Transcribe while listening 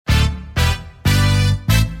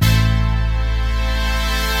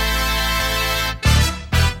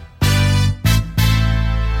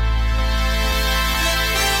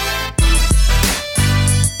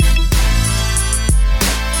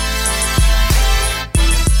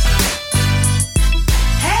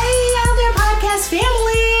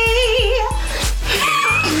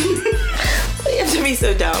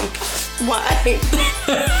Why? Okay.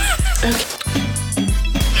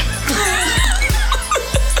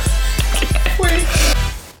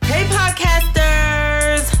 Hey,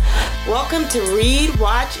 podcasters! Welcome to Read,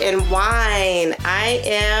 Watch, and Wine. I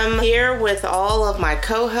am here with all of my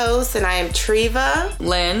co-hosts, and I am Treva,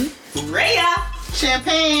 Lynn, Rhea,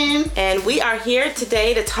 Champagne, and we are here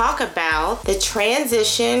today to talk about the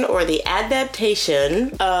transition or the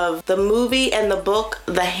adaptation of the movie and the book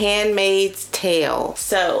The Handmaid's Tale.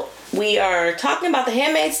 So, we are talking about The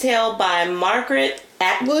Handmaid's Tale by Margaret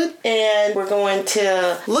Atwood, and we're going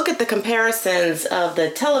to look at the comparisons of the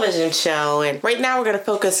television show. And right now we're going to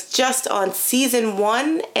focus just on season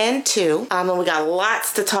 1 and 2. And we got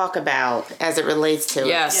lots to talk about as it relates to it.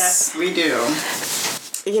 Yes, we do.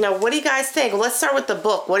 You know, what do you guys think? Let's start with the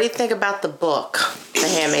book. What do you think about the book, The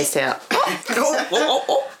Handmaid's Tale?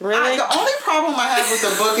 Really? The only problem I have with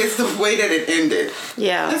the book is the way that it ended.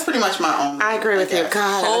 Yeah. That's pretty much my own. I agree with you.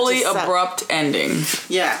 God, wholly that just abrupt ending.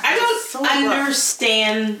 Yeah. I don't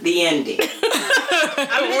understand the ending.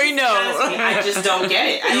 We know. I just don't get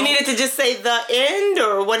it. You needed to just say the end,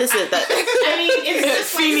 or what is it? I mean, it's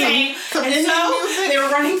just like saying, and so they were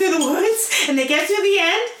running through the woods, and they get to the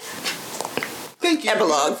end. Thank you.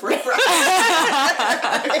 Epilogue. That's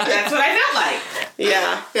what I felt like.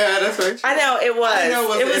 Yeah. Yeah, that's right. I know, it was. I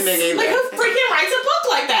know it was ending either. Like, who freaking writes a book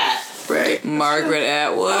like that? Right. Margaret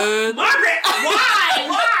Atwood. Margaret, why?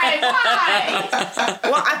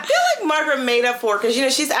 Well, I feel like Margaret made up for it because, you know,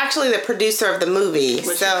 she's actually the producer of the movie.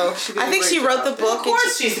 But so she did a I think great she wrote job. the book. Of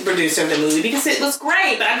course she's the producer of the movie because it was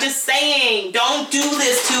great, but I'm just saying, don't do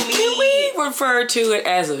this to me. Can we refer to it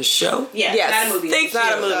as a show? Yeah, Yes. not a movie. It's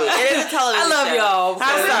not a movie. It is a television I love show. y'all.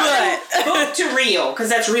 I'm sorry. Book to real, because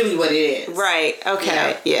that's really what it is. Right.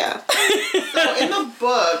 Okay. Yeah. So in the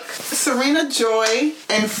book, Serena Joy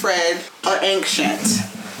and Fred are ancient.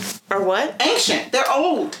 Or what? Ancient. They're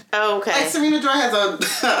old. Oh, okay. Like Serena Joy has a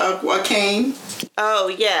cane. Oh,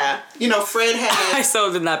 yeah. You know, Fred had. I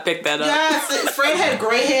so did not pick that up. Yes, Fred had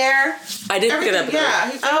gray hair. I did pick it up.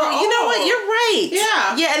 Yeah. Oh, you know what? You're right.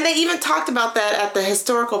 Yeah. Yeah, and they even talked about that at the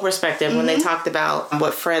historical perspective when they talked about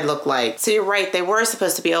what Fred looked like. So you're right. They were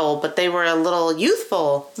supposed to be old, but they were a little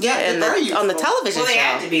youthful. Yeah, they were youthful. On the television Well, they show.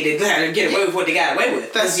 had to be to get away with what they got away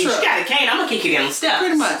with. That's If true. you got a cane, I'm going to kick you down the steps.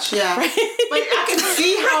 Pretty much, yeah. But I can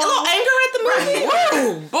see A how. little anger at the movie.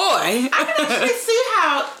 Oh boy. I can actually see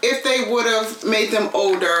how if they would have made them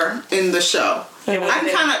older in the show. I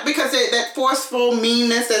kind of, because that forceful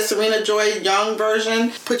meanness that Serena Joy young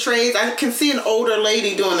version portrays, I can see an older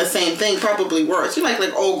lady doing the same thing, probably worse. She's like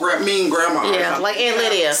old mean grandma. or Yeah, something. like Aunt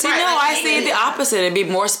Lydia. See, Right, no, like I see it the opposite. It'd be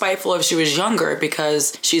more spiteful if she was younger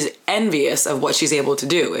because she's envious of what she's able to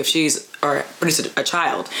do. If she's, or produce a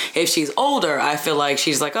child. If she's older, I feel like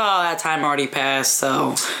she's like, oh, that time already passed,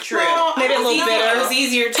 so. True. Well, Maybe a little bitter. It was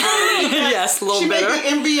easier to Yes, a little She may bitter. be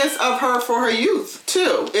envious of her for her youth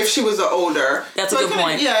too, if she was older. That's a So it good could've-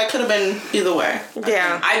 point. Yeah, it could have been either way.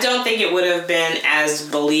 Yeah. I don't think it would have been as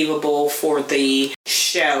believable for the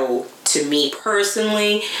show to me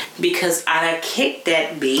personally because I'd have kicked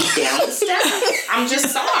that beat down the steps. I'm just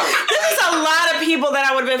sorry. There's a lot of people that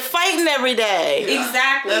I would have been fighting every day.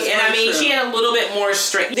 Exactly. That's And I very mean, true. she had a little bit more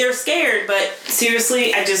strength. They're scared, but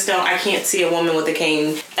seriously, I can't see a woman with a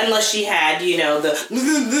cane unless she had, you know, the...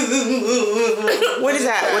 What is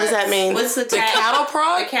that? What does that mean? What's the The cattle The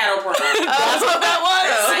prod? cattle prod. That's what that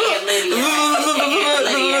was. Aunt Lydia. Aunt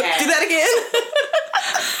Lydia had. Do that again.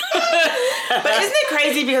 But isn't it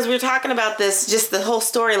crazy because we were talking about this, just the whole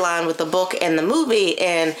storyline with the book and the movie,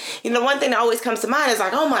 and you know, one thing that always comes to mind is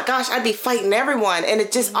like, oh my gosh, I'd be fighting everyone, and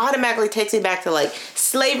it just automatically takes me back to like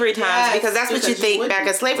slavery times Yes, because that's what you because you think wouldn't. back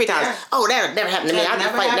in slavery times. Yeah. Oh, that would never happen to me. That I'd be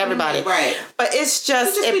never fighting happened to me. everybody. Right. But it's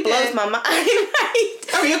just, You'd just be it blows dead. my mind. Right.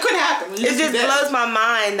 I mean, it could happen. It just blows my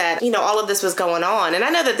mind that, you know, all of this was going on. And I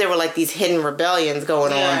know that there were like these hidden rebellions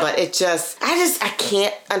going on, but I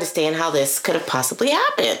can't understand how this could have possibly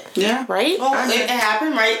happened. Yeah. Right? Well, it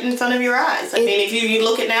happened right in front of your eyes. I mean, if you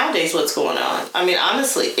look at nowadays what's going on. I mean,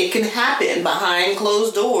 honestly, it can happen behind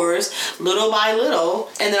closed doors, little by little,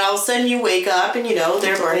 and then all of a sudden you wake up and, you know,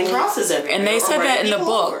 they're burning crosses everywhere. And they or said that running in the people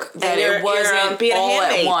book over. that And it wasn't being a all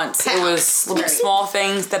at handmaid. once. It was small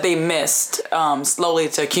things that they missed slowly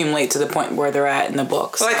to accumulate to the point where they're at in the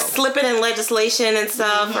book. So. Like slipping in legislation and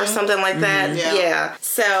stuff or something like that. Yeah.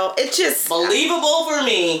 So it just... Believable for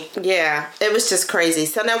me. Yeah, it was just crazy.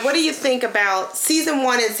 So now what do you think about season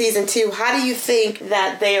 1 and season 2? How do you think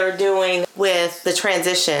that they are doing with the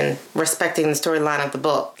transition respecting the storyline of the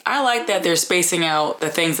book? I like that they're spacing out the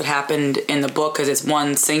things that happened in the book because it's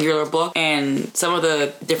one singular book, and some of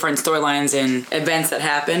the different storylines and events that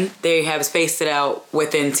happen, they have spaced it out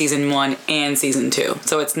within season 1 and season 2.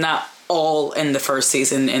 So it's not all in the first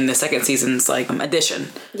season in the second season's like addition.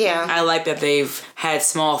 Yeah. I like that they've had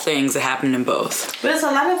small things that happened in both. But there's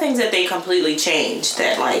a lot of things that they completely changed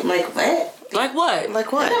that like what? Like what?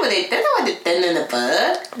 Like what? That's not what they've done in the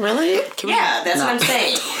book. Really? Yeah, that's No. what I'm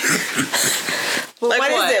saying. Well, Like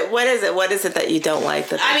what what? is it? What is it? What is it that you don't like?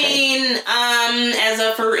 That I they changed? mean, as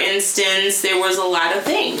a for instance, there was a lot of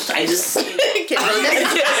things. I just Can we get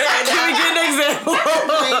an example?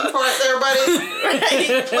 Main part there,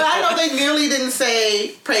 buddy. Well, I know they nearly didn't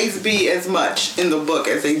say praise be as much in the book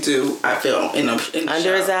as they do, I feel, in the Under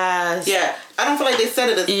show. his eyes. Yeah. I don't feel like they said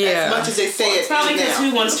it as much as they say it probably now. because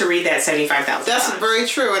who wants to read that 75,000 That's times? very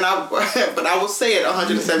true, and but I will say it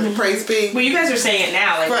 107. Praise be. Well, you guys are saying it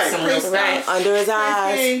now, like Right, some real praise stuff. Right. Under his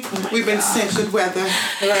eyes. Hey, we've been sent good weather.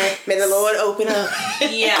 Right. May the Lord open up.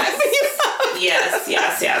 Yes. Yes.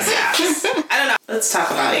 I don't know. Let's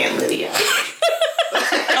talk about Aunt Lydia.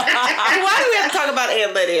 Why do we have to talk about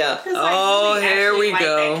Aunt Lydia? Oh, here we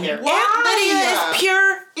go. Aunt Lydia is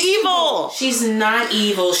pure evil. She's not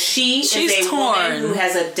evil. She's She's a torn. woman who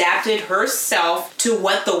has adapted herself to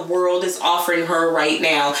what the world is offering her right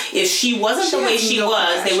now. If she wasn't She the way has she no was,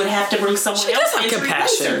 compassion. they would have to bring someone She else does have in to replace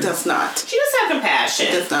compassion. her. Does not. She does have compassion.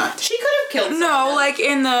 Does not. She could have killed No, someone. like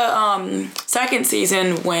in the second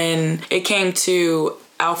season when it came to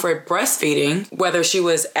Alfred breastfeeding, whether she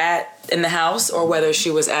was in the house or whether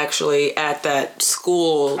she was actually at that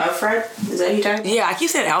school. Fred? Is that who you're talking about? Yeah, I keep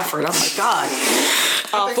saying Alfred. Oh my god.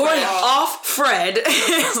 Off Fred.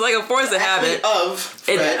 It's like a force of habit. Of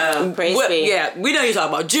Fred. Praise Well, be. yeah, we know you're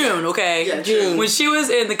talking about June, okay? Yeah, June. When she was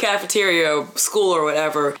in the cafeteria, school or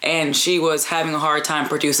whatever, and she was having a hard time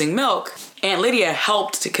producing milk, Aunt Lydia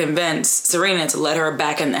helped to convince Serena to let her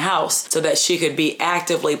back in the house so that she could be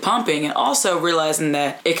actively pumping, and also realizing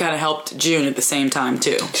that it kind of helped June at the same time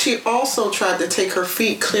too. She also tried to take her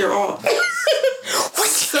feet clear off.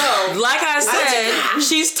 So, Like I said,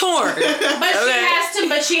 she's torn.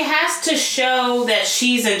 But she has to show that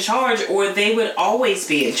she's in charge, or they would always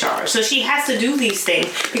be in charge. So she has to do these things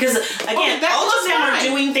because, again, that all was of them are fine.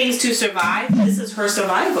 doing things to survive. This is her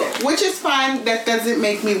survival. which is fine. That doesn't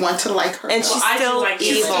make me want to like her. And she's I do still like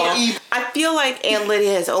evil. evil. Evil. I feel like Aunt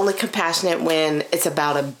Lydia is only compassionate when it's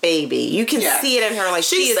about a baby. You can Yes. see it in her. Like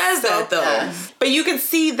She is says so- that though. Yes. But you can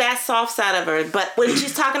see that soft side of her. But when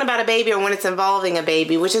she's talking about a baby or when it's involving a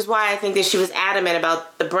baby, which is why I think that she was adamant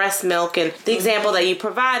about the breast milk and the example that you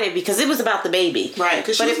provided, because it was about the baby. Right,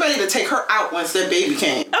 because she was ready to take her out once their baby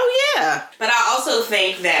came. Oh, yeah. But I also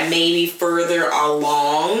think that maybe further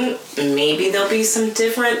along, maybe there'll be some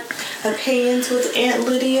different opinions with Aunt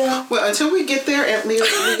Lydia. Well, until we get there, Aunt Leah.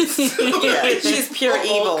 Yeah, she's pure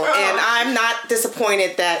evil. God. And I'm not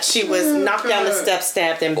disappointed that she was knocked down the steps,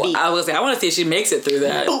 stabbed, and beat. I was like, I want to see if she makes it through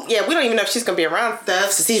that. Yeah, we don't even know if she's going to be around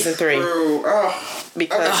That's season 3. True. Oh.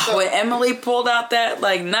 Because When Emily pulled out that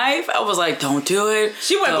like knife, I was like, "Don't do it."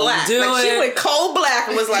 she went Don't black. Do Like, it. she went cold black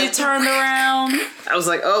and was She like, turned around. I was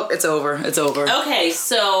like, "Oh, it's over. It's over." Okay,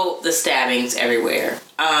 so the stabbings everywhere.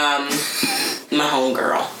 My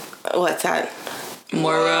homegirl, what's that?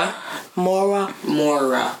 Moira. Mora.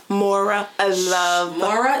 Mora. I love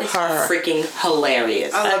Mora is her. freaking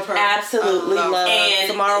hilarious. I love her. Absolutely I love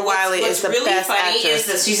And Samara Wiley what's is the really best funny actress. is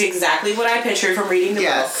that she's exactly what I pictured from reading the book.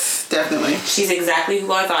 Yes, definitely. She's exactly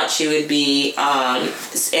who I thought she would be,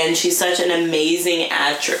 and she's such an amazing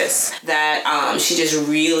actress that she just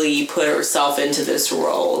really put herself into this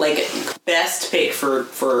role. Like, best pick for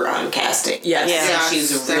casting. Yes. Yeah. And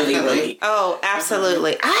she's really, Definitely. really. Oh,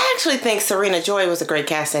 absolutely. I actually think Serena Joy was a great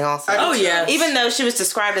casting also. Oh yeah. Even though she was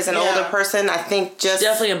described as an Yeah. older person, I think just...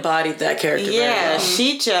 Definitely embodied that character. very Yeah, well.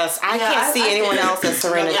 she just... I Yeah, can't see anyone else as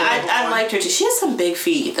Serena Yeah, Joy. I liked her too. She has some big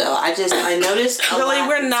feet, though. I noticed. A Really, lot.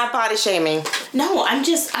 we're not body shaming. No, I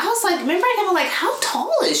was like, remember I was like, how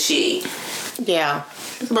tall is she? Yeah.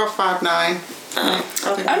 It's about 5'9".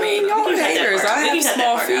 Okay. I mean, y'all We can cut that haters. part. I We have can cut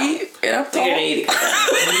small that part out. feet and I'm You're gonna tall. need to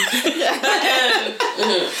cut that.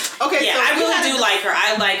 Okay, Yeah, so I we really gotta- do like her.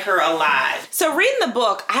 I like her a lot. So reading the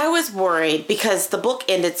book, I was worried because the book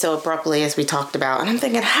ended so abruptly as we talked about. And I'm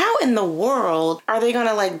thinking, how in the world are they going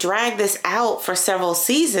to like drag this out for several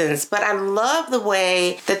seasons? But I love the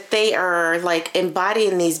way that they are like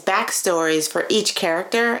embodying these backstories for each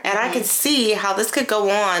character. And I can see how this could go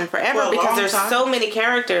on forever For a because long there's time. so many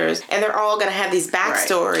characters and they're all going to have these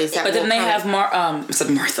backstories. That But then will they come- have I said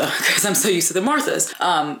Martha because I'm so used to the Marthas.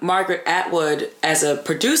 Margaret Atwood as the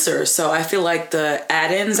producer. So I feel like the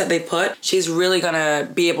add-ins that they put, she's really gonna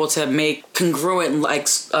be able to make congruent like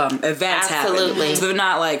events Absolutely. happen. So they're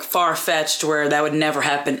not like far-fetched where that would never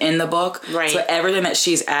happen in the book. Right. So everything that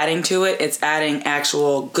she's adding to it, it's adding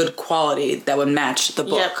actual good quality that would match the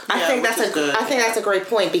book. Yep. I think that's a great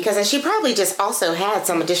point, because and she probably just also had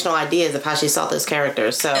some additional ideas of how she saw those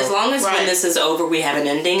characters. So As long as when this is over we have an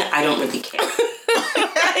ending, I don't really care.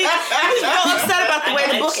 I was real upset about the way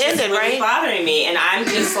the book ended, really right? Bothering me, and I'm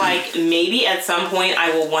just like, maybe at some point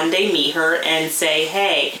I will one day meet her and say,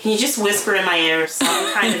 "Hey, can you just whisper in my ear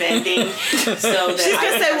some kind of ending?" So that She's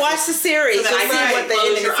gonna say, "Watch the series." So that I You'll can see what the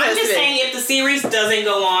ending is closure. I'm supposed to just be. saying, if the series doesn't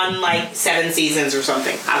go on like 7 seasons or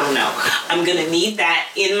something, I don't know. I'm gonna need that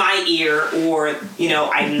in my ear, or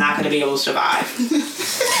I'm not gonna be able to survive.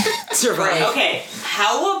 Survive. Okay,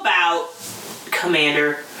 how about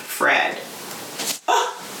Commander Fred?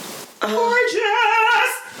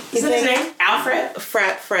 Gorgeous! Isn't his name Alfred?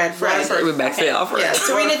 Fred. We're back to Alfred. Yeah,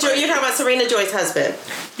 Serena Joy. You're talking about Serena Joy's husband.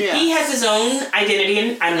 Yeah. He has his own identity,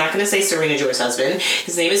 and I'm not going to say Serena Joy's husband.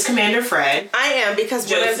 His name is Commander Fred. I am, because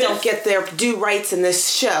women Joseph. don't get their due rights in this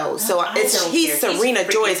show. So he's Serena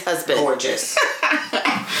Joy's husband. Gorgeous.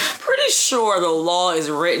 Pretty sure the law is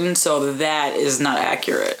written so that is not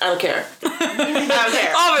accurate. I don't care. I don't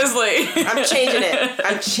care. Obviously. I'm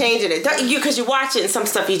changing it. Because you watch it and some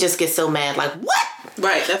stuff you just get so mad. Like, what?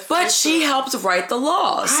 Right. But she helped write the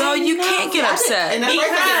law, so you can't get upset. And that's why I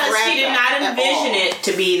Because said she did drag not that at envision all. it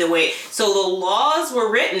to be the way. So the laws were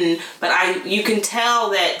written, but you can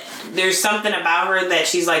tell that there's something about her that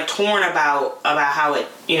she's like torn about how it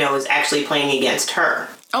is actually playing against her.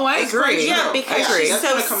 Oh, I agree. Yeah, because I agree. she's That's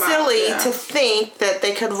so gonna come out, silly yeah. to think that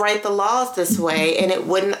they could write the laws this way and it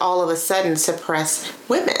wouldn't all of a sudden suppress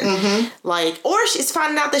women. Or she's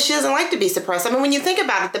finding out that she doesn't like to be suppressed. I mean, when you think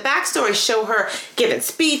about it, the backstories show her giving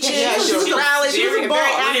speeches, Yeah, she was a- rallies, she was very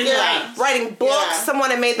very active, active, writing books. Yeah.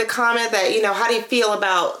 Someone had made the comment that, how do you feel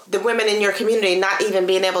about the women in your community not even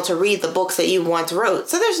being able to read the books that you once wrote?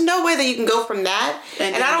 So there's no way that you can go from that.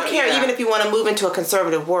 And I don't care, even if you want to move into a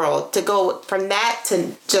conservative world, to go from that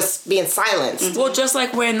to just being silenced. Well, just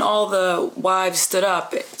like when all the wives stood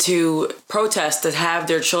up to protest to have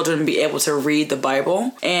their children be able to read the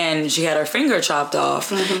Bible, and she had her finger chopped off,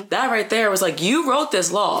 that right there was like, you wrote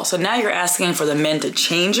this law, so now you're asking for the men to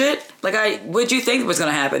change it? Like, what'd you think was going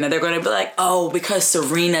to happen? And they're going to be like, oh, because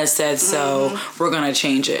Serena said so, we're going to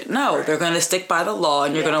change it. No, they're going to stick by the law,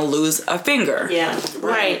 and you're going to lose a finger. Yeah.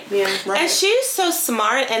 Right. Yeah. And she's so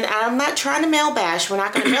smart, and I'm not trying to male bash. We're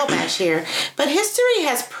not going to male bash here. But history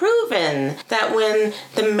has proven that when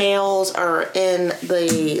the males are in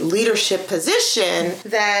the leadership position,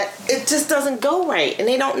 that it just doesn't go right. And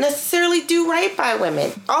they don't necessarily do right by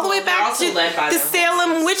women. All the way they're back also to led by the their Salem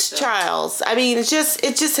husbands, witch so. trials. I mean, it just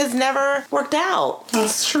has never worked out.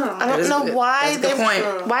 That's true. I don't know why that's a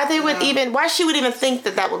good point. why she would even think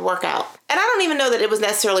that would work out. And I don't even know that it would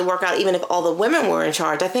necessarily work out even if all the women were in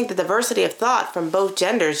charge. I think the diversity of thought from both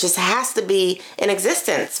genders just has to be in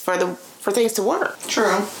existence for things to work.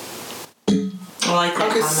 True. I like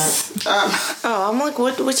that Okay. comment. Oh, I'm like,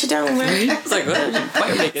 what you doing, man? It's like, what?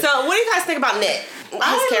 So, what do you guys think about Nick? His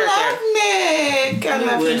character. love Nick. I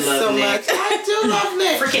love would him love so Nick. much. I do love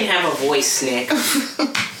Nick. Freaking have a voice, Nick.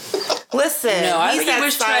 Listen, No, I he's think he that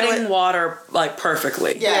was silent- treading water like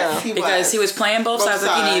perfectly. Yes, he Because was. he was playing both sides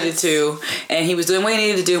like he needed to, and he was doing what he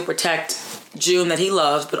needed to do to protect June that he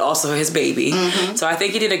loves, but also his baby. So I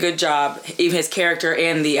think he did a good job, even his character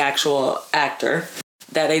and the actual actor,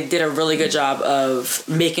 that they did a really good job of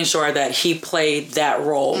making sure that he played that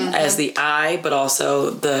role as the eye, but also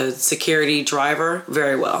the security driver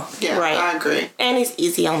very well. Yeah, Right. I agree. And he's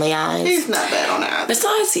easy on the eyes. He's not bad on that.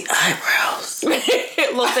 Besides the eyebrows, a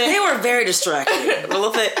little they bit. were very distracting. A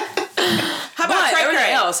little bit. How about But Cray everything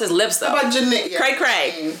Cray? else, his lips though. How about Janae? Cray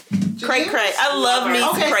Cray. Cray Cray. I love me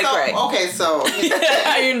some Cray Cray. So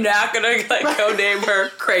You're not gonna like go name her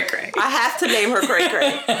Cray Cray. I have to name her Cray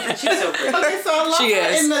Cray. She's so pretty. Okay, so I love She her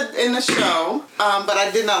is. in the show, but I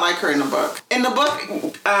did not like her in the book. In the book,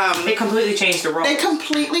 They completely changed the role. they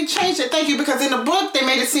completely changed it. Thank you, because in the book they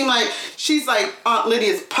made it seem like she's like Aunt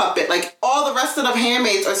Lydia's puppet. Like all the rest of the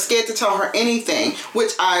handmaids are scared to tell her anything,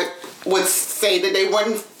 which I would say that they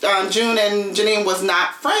weren't June and Janine was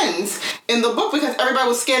not friends in the book because everybody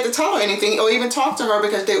was scared to tell her anything or even talk to her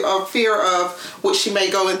because they were fear of what she may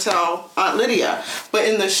go and tell Aunt Lydia. But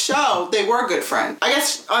in the show, they were good friends. I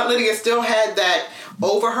guess Aunt Lydia still had that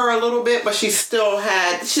over her a little bit, but she still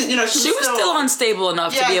had, she was still unstable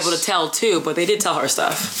enough to be able to tell too, but they did tell her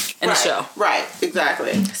stuff in the show. Right,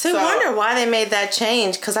 exactly. So I wonder why they made that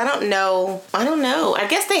change, because I don't know. I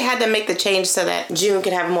guess they had to make the change so that June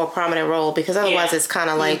could have a more prominent role, because otherwise it's kind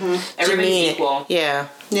of like everybody's equal. Yeah.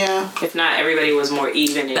 If not, everybody was more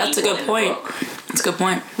even and That's a equal good point. That's a good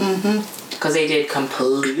point. Because they did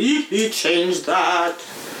completely change that.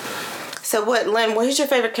 So Lynn, who's your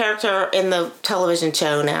favorite character in the television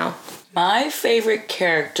show now? My favorite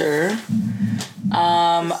character,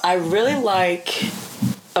 I really like,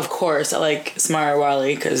 of course, I like Samara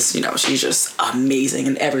Wiley because, she's just amazing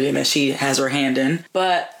in everything that she has her hand in.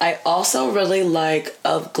 But I also really like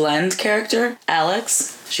Glenn's character,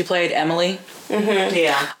 Alex. She played Emily. Mm-hmm.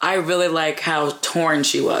 Yeah. I really like how torn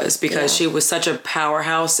she was because she was such a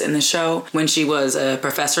powerhouse in the show when she was a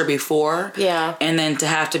professor before. Yeah. And then to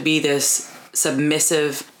have to be this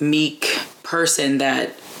submissive, meek person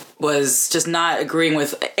that was just not agreeing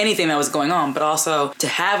with anything that was going on, but also to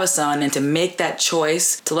have a son and to make that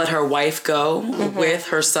choice to let her wife go with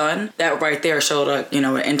her son, that right there showed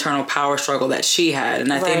an internal power struggle that she had.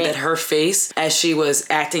 And I think that her face as she was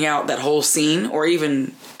acting out that whole scene, or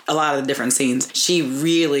even a lot of the different scenes, she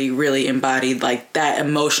really, really embodied like that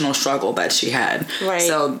emotional struggle that she had. Right.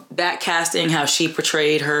 So that casting, how she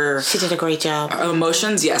portrayed she did a great job. Her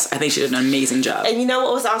emotions, yes, I think she did an amazing job. And you know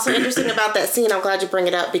what was also interesting about that scene? I'm glad you bring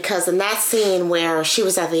it up, because in that scene where she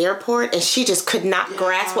was at the airport and she just could not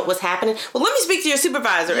grasp what was happening. Well, let me speak to your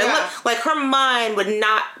supervisor. Yeah. And her mind would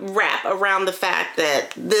not wrap around the fact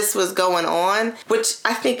that this was going on, which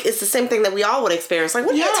I think is the same thing that we all would experience. Like,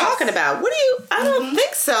 what are you talking about? I don't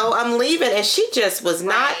think so. I'm leaving. And she just was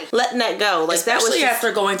not letting that go. Like, especially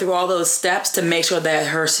after going through all those steps to make sure that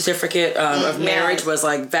her certificate of marriage was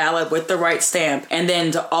like valid with the right stamp, and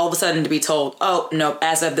then to all of a sudden to be told, oh no,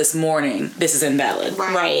 as of this morning, this is invalid.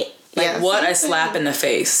 Right. Like, what a slap in the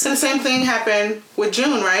face. And the same thing happened with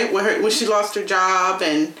June, right? When she lost her job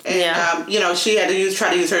and she had to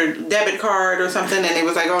try to use her debit card or something, and it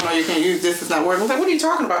was like, oh no, you can't use this. It's not working. I was like, what are you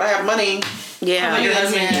talking about? I have money. Yeah. Your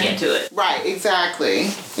husband can't do it. Right, exactly.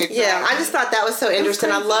 Yeah, I just thought that was so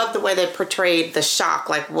interesting. I love the way they portrayed the shock.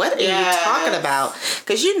 Like, what are you talking about?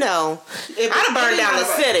 Because I'd have burned down the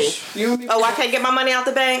city. I can't get my money out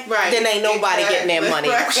the bank? Right. Then ain't nobody getting their money.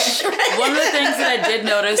 One of the things that I did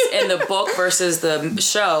notice in the book versus the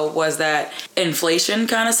show was that inflation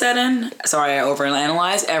kind of set in. Sorry, I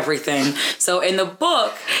overanalyzed everything. So in the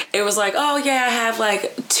book, it was like, oh yeah, I have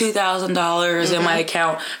like $2,000 in my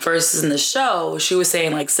account, versus in the show, she was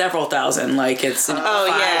saying like several thousand, like it's 5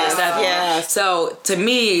 or 7. Yeah. So to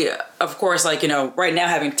me, of course, like, right now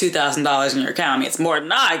having $2,000 in your account, I mean, it's more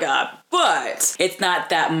than I got, but it's not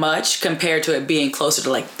that much compared to it being closer to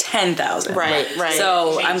like 10,000. Right.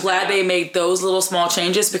 So I'm glad they made those little small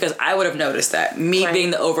changes, because I would have noticed that. Me being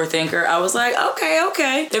the overthinker, I was like,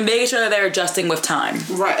 okay. They're making sure that they're adjusting with time.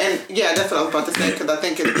 Right, and that's what I was about to say, because I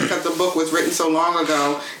think because the book was written so long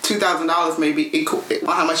ago, $2,000 may be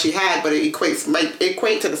how much she had, but it might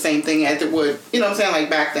equate to the same thing as it would, like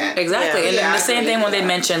back then. Exactly, and then the same thing when they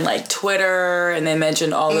mentioned like Twitter, and they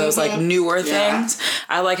mentioned all those like newer things.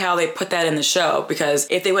 I like how they put that in the show, because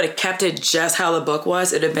if they would have kept it just how the book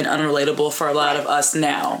was, it'd have been unrelatable for a lot of us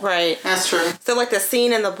now. Right. That's true. So like the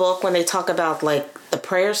scene in the book when they talk about like the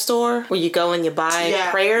prayer store where you go and you buy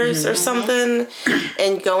prayers or something,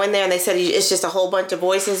 and you go in there and they said it's just a whole bunch of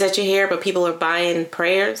voices that you hear, but people are buying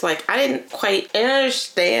prayers. Like, I didn't quite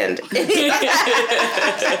understand. And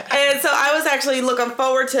so I was actually looking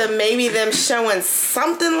forward to maybe them showing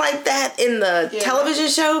something like that in the television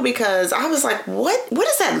show, because I was like, what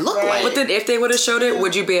does that look like? But then if they would have showed it,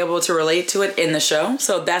 would you be able to relate to it in the show?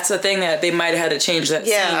 So that's the thing, that they might have had to change that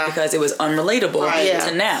scene because it was unrelatable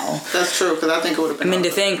to now. That's true, because I think it would have been. I mean,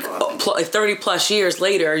 to think 30 plus years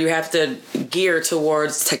later, you have to gear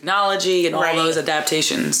towards technology and all those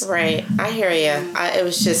adaptations. Right. I hear you. It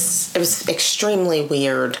was extremely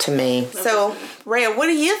weird to me. So, Rhea, what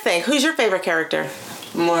do you think? Who's your favorite character?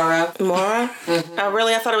 Mora? Mm-hmm. Oh,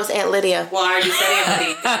 really? I thought it was Aunt Lydia. Well, I already said Aunt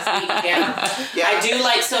Lydia. Yeah. I do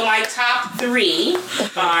like, so my top 3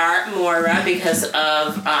 are Mora because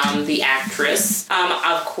of the actress.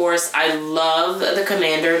 Of course, I love the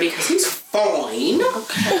commander because he's fine.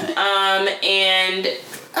 Okay. And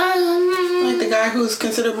like the guy who's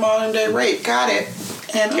considered modern day rape. Got it.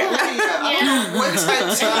 And I don't know what type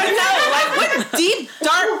of what deep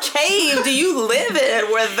dark cave cave do you live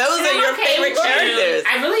in where those are your favorite characters?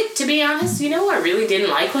 I really, to be honest, you know what I really didn't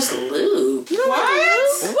like was Luke. You don't like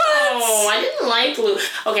Luke? What? Oh, I didn't like Luke.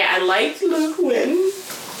 Okay, I liked Luke when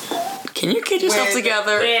Can you get yourself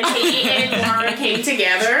together? When he and Warren came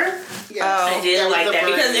together. Yes. I didn't like that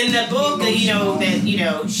because in the book,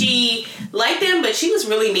 she liked him, but she was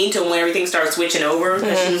really mean to him when everything started switching over.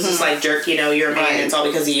 Because she was just like, jerk, you're a man, and it's all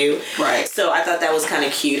because of you. Right. So I thought that was kind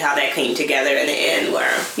of cute how that came together in the end,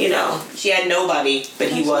 where she had nobody, but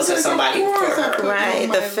he was somebody for her.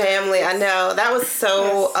 Right, the family. I know that was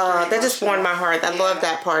so. That just warmed my heart. I love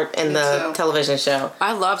that part in the television show.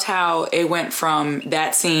 I loved how it went from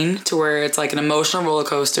that scene to where it's like an emotional roller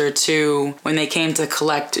coaster to when they came to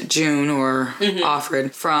collect June or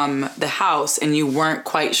Offred from the house, and you weren't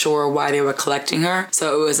quite sure why they were collecting her.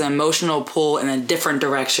 So it was an emotional pull in a different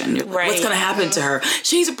direction. You're like, right. What's gonna happen to her?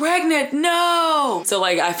 She's pregnant. No. So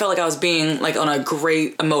like I felt like I was being like on a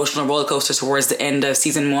great emotional roller coaster towards the end of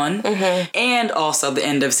season 1 and also the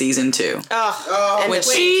end of season 2. Oh, When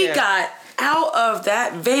she got out of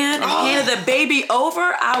that van and handed the baby over,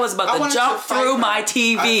 I was about to jump through my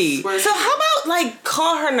TV. So how about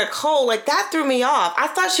call her Nicole? Like that threw me off. I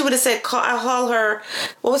thought she would have said call her.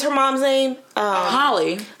 What was her mom's name?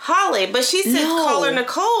 Holly, but she said call her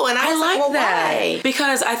Nicole, and I was like, that why?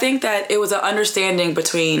 because I think that it was an understanding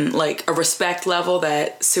between like a respect level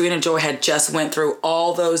that Serena Joy had just went through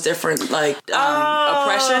all those different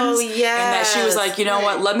oppressions, and that she was like, you know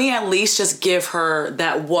what? Let me at least just give her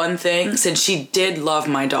that one thing since she did love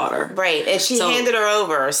my daughter, right? And she handed her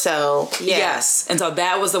over, so yes, and so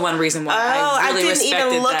that was the one reason why I really didn't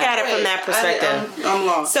even look at it from that perspective. I'm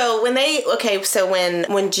lost. So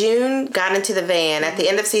when June got into the van at the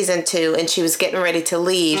end of season 2 and she was getting ready to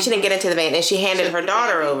leave, she didn't get into the van and she handed her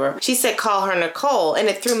daughter over. She said call her Nicole, and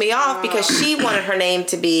it threw me off because she wanted her name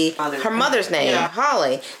to be her mother's name,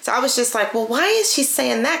 Holly. So I was just like, well, why is she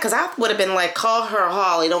saying that? Because I would have been like, call her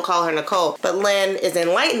Holly, don't call her Nicole. But Lynn is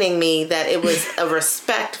enlightening me that it was a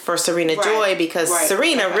respect for Serena Joy because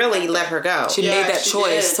Serena really let her go. She made that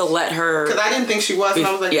choice to let her, because I didn't think she was, and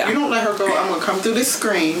I was like, you don't let her go, I'm gonna come through this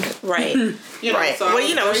screen. Right. Right. So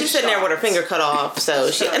well, she's sitting there with her finger cut off,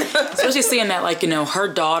 so she. Especially seeing that, her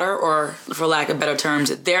daughter, or for lack of better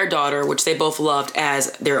terms, their daughter, which they both loved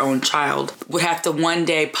as their own child, would have to one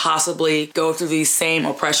day possibly go through these same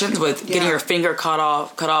oppressions with getting her finger cut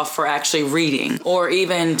off for actually reading, or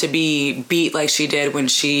even to be beat like she did when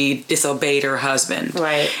she disobeyed her husband.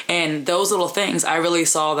 Right. And those little things, I really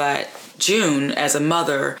saw that June, as a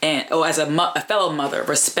mother and as a fellow mother,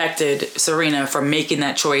 respected Serena for making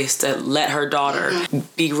that choice to let her daughter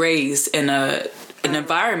be raised in an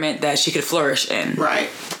environment that she could flourish in. Right.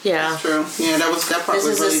 Yeah. That's true. Yeah, that part This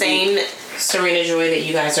was is really the same deep. Serena Joy that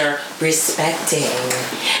you guys are respecting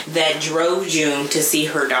that drove June to see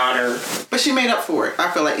her daughter. But she made up for it. I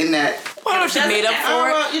feel like in that. I don't know if she made up for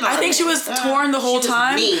it. I think she was torn the whole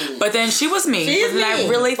time. Mean. But then she was mean. She is but then mean. I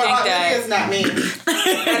really But think Lydia's that. not mean.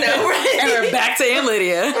 I know, right? And we're back to Aunt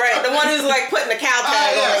Lydia. Right, the one who's putting the cow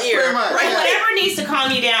tag on the ear. pretty much. Right. Whatever needs to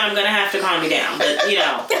calm you down, I'm gonna have to calm you down. But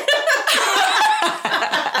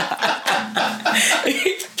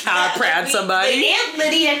God proud somebody. The Aunt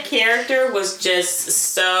Lydia character was just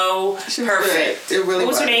so perfect. It really What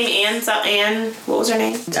was her name? Anne. What was her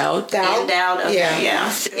name? Dowd. Anne Dowd. Okay,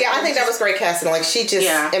 yeah. Yeah, I think that was great casting. Like she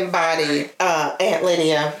just embodied Aunt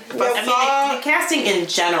Lydia. I mean, the casting in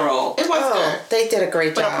general. It was good. They did a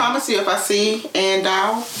great But job. I promise you, if I see Ann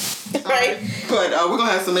Dow, Right. but we're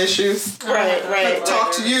gonna have some issues. Right.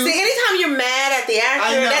 Talk to you. See, anytime you're mad at the actor,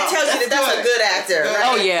 I know. that tells you that that's a good actor. Right?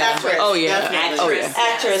 Oh yeah. Actress. Oh yeah. Definitely. Oh yeah.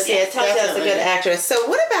 Actress, yeah, it tells you that's a good actress. So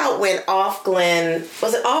what about when Offglen,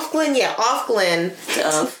 was it Offglen? Yeah, Offglen.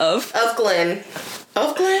 Of.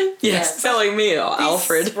 Offglen? Yes. Telling me,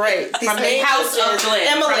 Alfred. Right. From the House of Glenn.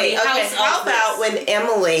 Emily. From the Okay. House How of about Bliss. when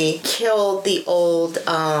Emily killed the old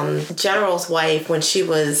general's wife when she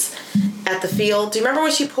was at the field? Do you remember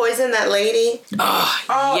when she poisoned that lady?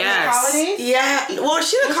 Oh, Yes. in the colony? Yeah. Well,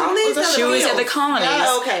 she the colonies. was She was at the colonies.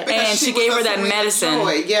 Oh, okay. Because And she was gave her a that Serena medicine.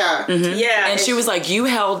 Joy. Yeah. Yeah. And she was like, you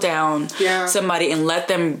held down somebody and let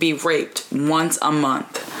them be raped once a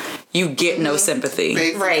month. You get no sympathy.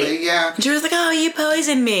 Basically, Right. yeah. And she was like, oh, you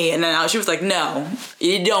poisoned me. And then she was like, no,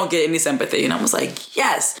 you don't get any sympathy. And I was like,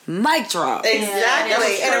 yes, mic drop. Exactly. that was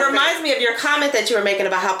And it perfect. reminds me of your comment that you were making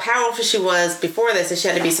about how powerful she was before this and she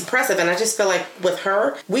had to be suppressive. And I just feel like with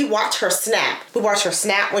her, we watch her snap. We watched her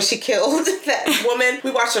snap when she killed that woman.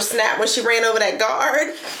 We watched her snap when she ran over that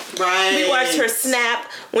guard. Right. We watched her snap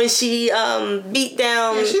when she beat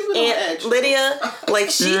down Yeah, she's been on Aunt edge. Lydia. Like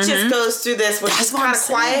she just goes through this when she's what I'm kind of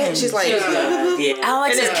quiet. saying. she's like,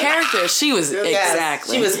 Alex's character, she was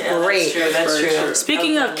exactly. she was great. That's true.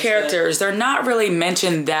 Speaking of characters, they're not really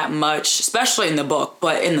mentioned that much, especially in the book,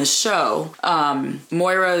 but in the show,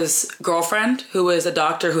 Moira's girlfriend, who is a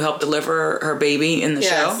doctor who helped deliver her baby in the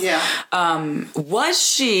show, was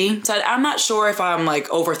she, so I'm not sure if I'm like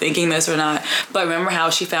overthinking this or not, but remember how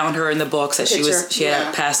she found her in the books that she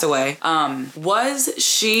had passed away. Was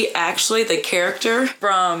she actually the character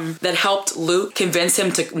that helped Luke convince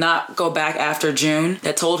him to not go back after June,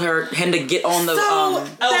 that told him to get on the boat?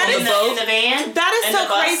 In the van? That is so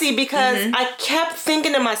crazy because I kept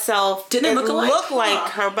thinking to myself, didn't it look like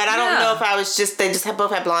her, but I don't know if I was just, they just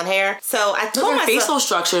both had blonde hair. So I told myself, facial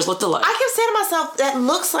structures looked alike. I kept saying to myself, that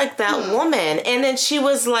looks like that woman. And then she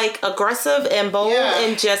was like aggressive and bold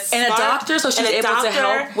and just smart. And a doctor, so she's able to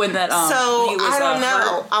help when that so he was, I don't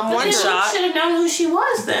know. I'm wondering. You should have known who she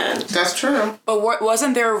was then. That's true. But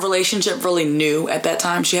wasn't their relationship really new at that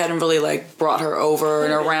time? She hadn't really like brought her over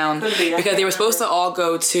and around because they were supposed to all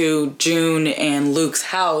go to June and Luke's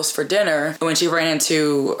house for dinner when she ran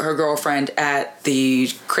into her girlfriend at the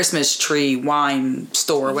Christmas tree wine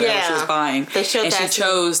store, whatever she was buying. They showed and she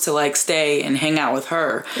chose to like stay and hang out with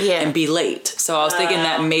her and be late. So I was thinking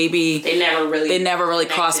that maybe they never really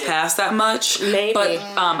crossed paths that much. Maybe. But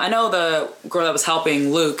I know the girl that was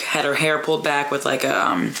helping Luke had her hair pulled back with like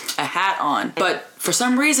a hat on, but for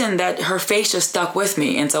some reason that her face just stuck with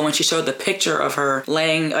me. And so when she showed the picture of her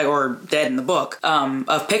laying or dead in the book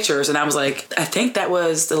of pictures, and I was like, I think that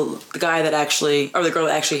was the guy that actually, or the girl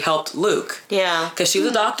that actually helped Luke. Yeah. Because she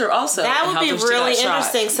was a doctor also. That would be really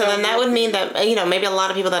interesting. So then that would mean that, maybe a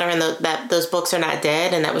lot of people that are in those books are not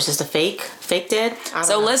dead and that was just a fake dead.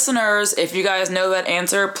 So listeners, if you guys know that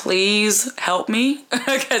answer, please help me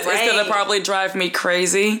because it's going to probably drive me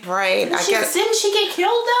crazy. Right. Didn't she get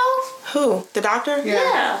killed though? Who? The doctor?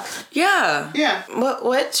 Yeah.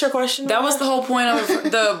 What's your question? That was the whole point of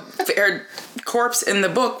her corpse in the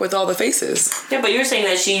book with all the faces. Yeah, but you're saying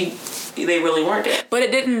that they really weren't dead. But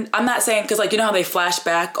it didn't, I'm not saying, because like, you know how they flash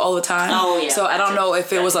back all the time? Oh, yeah. So I don't know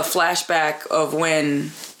if it was a flashback of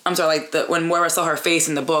when... I'm sorry, when Moira saw her face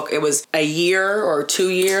in the book, it was a year or 2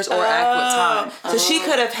 years or at what time? So she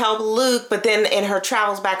could have helped Luke, but then in her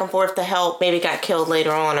travels back and forth to help, maybe got killed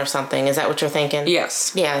later on or something. Is that what you're thinking?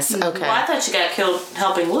 Yes. Yes, okay. Well, I thought she got killed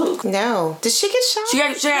helping Luke. No. Did she get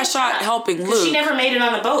shot? She got shot helping Luke. She never made it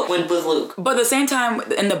on the boat with Luke. But at the same time,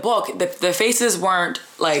 in the book, the faces weren't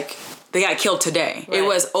like... They got killed today. Right. It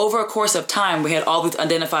was over a course of time. We had all these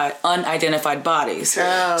unidentified bodies.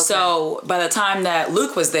 Oh, okay. So by the time that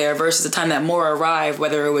Luke was there versus the time that Moira arrived,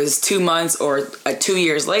 whether it was 2 months or 2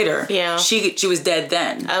 years later, she was dead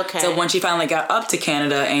then. Okay. So when she finally got up to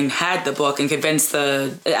Canada and had the book and convinced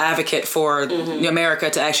the advocate for America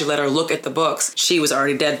to actually let her look at the books, she was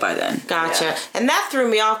already dead by then. Gotcha. Yeah. And that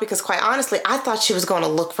threw me off because quite honestly, I thought she was going to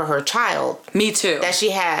look for her child. Me too. That she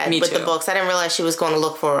had with the books. I didn't realize she was going to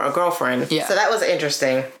look for a girlfriend. Yeah. So that was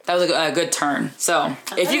interesting. That was a good turn. So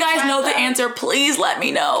if you guys know the answer, please let me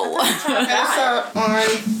know. That's on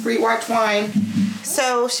Rewatch Wine.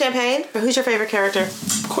 So Champagne, who's your favorite character?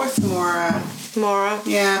 Of course, Moira. Moira.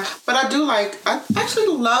 Yeah, but I actually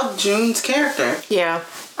love June's character. Yeah.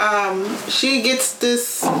 She gets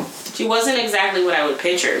this. She wasn't exactly what I would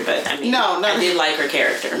picture, but I mean, I did like her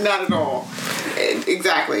character. Not at all.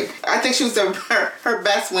 Exactly. I think she was her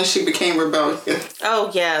best when she became rebellious. Oh,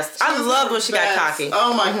 yes. I loved when she got cocky.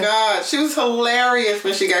 Oh, my God. She was hilarious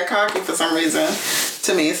when she got cocky for some reason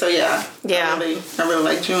to me. So, yeah. Yeah. I really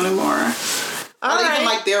like June and Moira. I even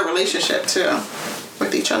like their relationship, too,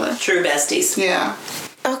 with each other. True besties. Yeah.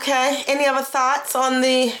 Okay. Any other thoughts on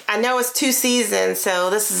I know it's 2 seasons, so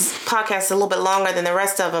this podcast is a little bit longer than the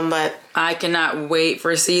rest of them, but... I cannot wait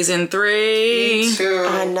for season 3. Me too.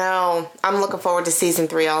 I know. I'm looking forward to season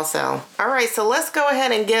 3 also. All right, so let's go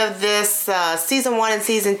ahead and give this season 1 and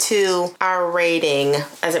season 2 our rating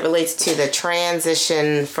as it relates to the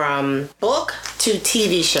transition from book to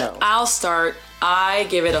TV show. I'll start. I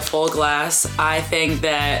give it a full glass. I think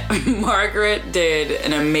that Margaret did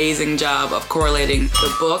an amazing job of correlating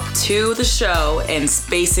the book to the show and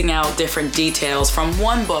spacing out different details from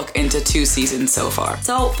one book into 2 seasons so far.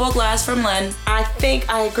 So, full glass from Lynn. I think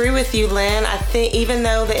I agree with you, Lynn. I think even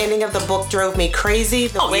though the ending of the book drove me crazy,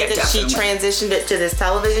 the way that she transitioned it to this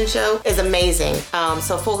television show is amazing.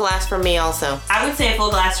 So, full glass for me also. I would say full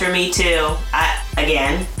glass for me too.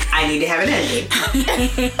 I need to have an ending.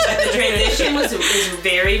 But the transition is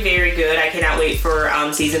very, very good. I cannot wait for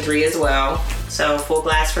season 3 as well. So full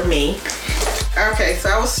glass for me. Okay, so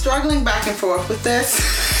I was struggling back and forth with this,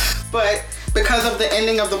 but because of the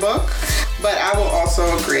ending of the book, but I will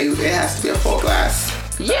also agree it has to be a full glass.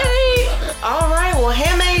 Yay! All right, well,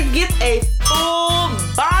 Handmade gets a full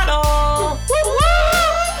bottle.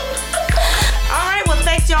 All right, well,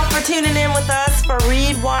 thanks y'all for tuning in with us for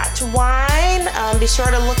Read, Watch, Wine. Be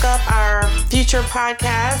sure to look up our future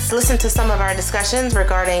podcasts. Listen to some of our discussions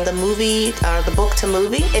regarding the movie, the book to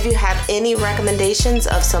movie. If you have any recommendations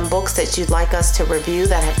of some books that you'd like us to review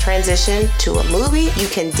that have transitioned to a movie, you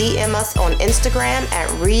can DM us on Instagram at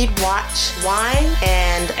Read, Watch, Wine.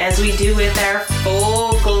 And as we do with our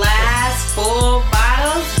full glass, full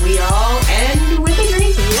bottles, we all end with a drink.